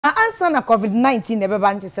ansa na COVID-19 ne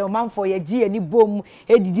beba nche se omanfo ye gi ani bom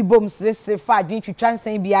edidi bom sresre fa adwen twitwa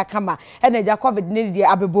nsan bia kama ena ja COVID ne di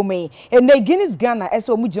abebome ena Guinness Ghana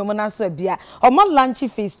eso mu jomo na so bia omo launch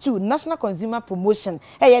phase 2 national consumer promotion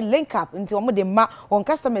eye link up nti omo de ma on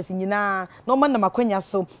customers nyina no man na makwanya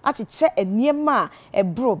so acheche eniema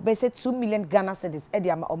ebro be se 2 million Ghana cedis e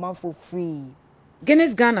de ama omanfo free.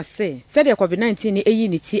 Guinness Ghana say said the COVID-19 ni eyi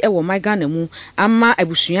ni ti e wo my Ghana mu ama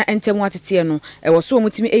abusua entemu atete no e wo so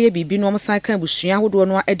omutimi eye bibi no omsan kan abusua hodo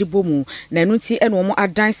no adibɔ mu na enu ti e no omo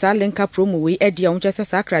adan sa linka promo we e dia onchese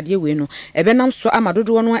sa krade we no e be nam so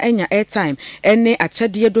amadodo no anya airtime ene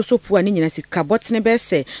akyade do so pu ani nyina sika botne be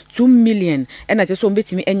se 2 million e na cheso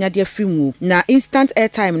ombetimi anya de free mu na instant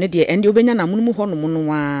airtime ne de ende obenya na munum ho no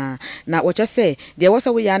munwa na wo chese de wo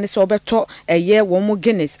sa we ya ne so obeto eye wo mo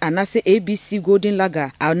Guinness anase ABC Golden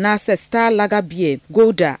Lager, anase Star Lager beer,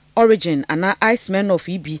 Golda, Origin, ana Iceman of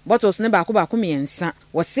EB, bottles ne bako miensa,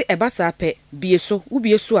 wasi ebasa pe, bieso,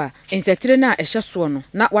 ubieso a, insetire na esha no,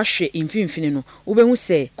 na wahwe imfimfini no, ubehu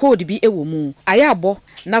se, code bi ewo mu, ayabo,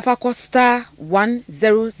 nafako Star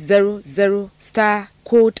 1000 Star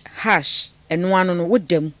code hash. Eno ano no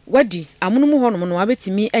wodam wadi amunumu ho no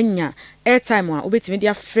abetimi anya airtime a obetimi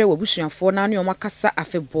dia frɛ wabusuafo na ne omakasa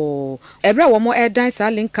afebo ebra wo mo airdan sa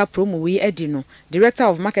linka promo we edi no director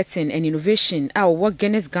of marketing and innovation a wo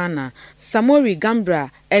Guinness Ghana Samori Gambra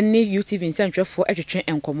ene UTV nsantwefo etwetwe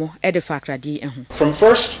enkomo ede fa akrade ehu. From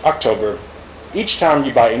 1st October, each time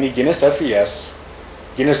you buy any Guinness FES,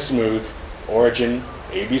 Guinness Smooth, Origin,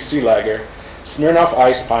 ABC Lager, Smirnoff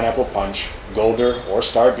Ice Pineapple Punch, Golder or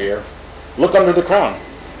Star Beer, look under the crown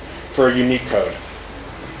for a unique code.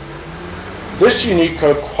 This unique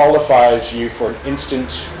code qualifies you for an instant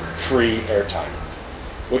free airtime.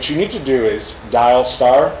 What you need to do is dial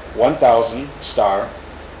star 1000 star,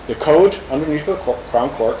 the code underneath the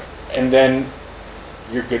crown cork, and then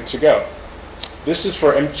you're good to go. This is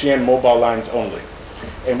for MTN mobile lines only.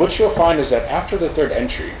 And what you'll find is that after the third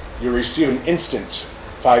entry, you'll receive an instant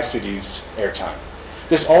 5 cities airtime.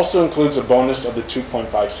 This also includes a bonus of the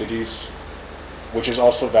 2.5 cities, which is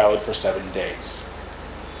also valid for 7 days.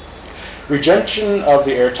 Rejection of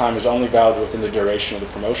the airtime is only valid within the duration of the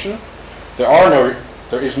promotion.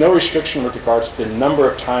 There is no restriction with regards to the number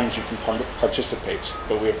of times you can participate,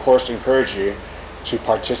 but we of course encourage you to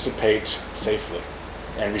participate safely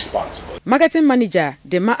and responsibly. Marketing manager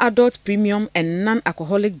Dema adult premium and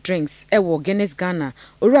non-alcoholic drinks ewo Guinness Ghana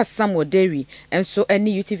ora Samuel Dairy enso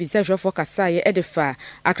any UTV session for kasaye edefa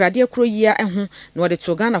akrade akro yia ehu na wode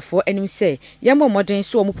to Ghana for enim say yambo modern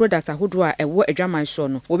so omu product ahodo a ewo adwaman so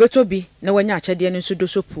no obeto bi na wanya akyade no so do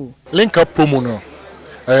so pu link up promo no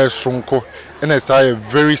sonko and it's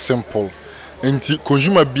very simple enti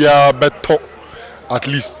consumer bia beto at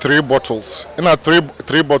least 3 bottles. And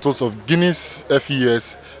three bottles of Guinness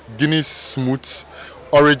FES, Guinness Smooth,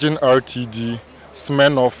 Origin RTD,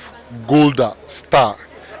 Smirnoff, Golda, Star.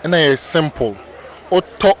 And I simple. Or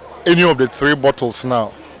top any of the 3 bottles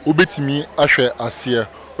now. Ubetimi ashe asia.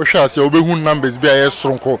 Osha asia ubehu numbers be a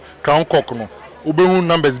stronko, crown cock no. Ubehu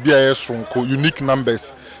numbers be a stronko, unique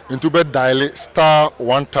numbers. Into be dial star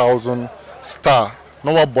 1000 star.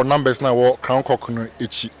 No more numbers now crown cock no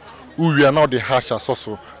echi. We are now the hash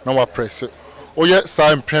also now we press it. Oh yeah,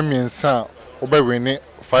 sign premium sound obe win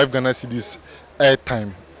 5 Ghana cedis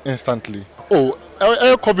airtime instantly. Oh,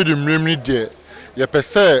 COVID remember there. Your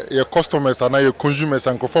person, your customers and your consumers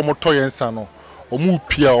and conform to your insano. Omu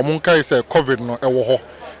pia omunka is COVID no ewo ho.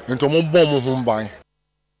 Into mo bom ho ban.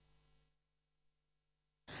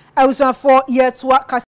 I was for year to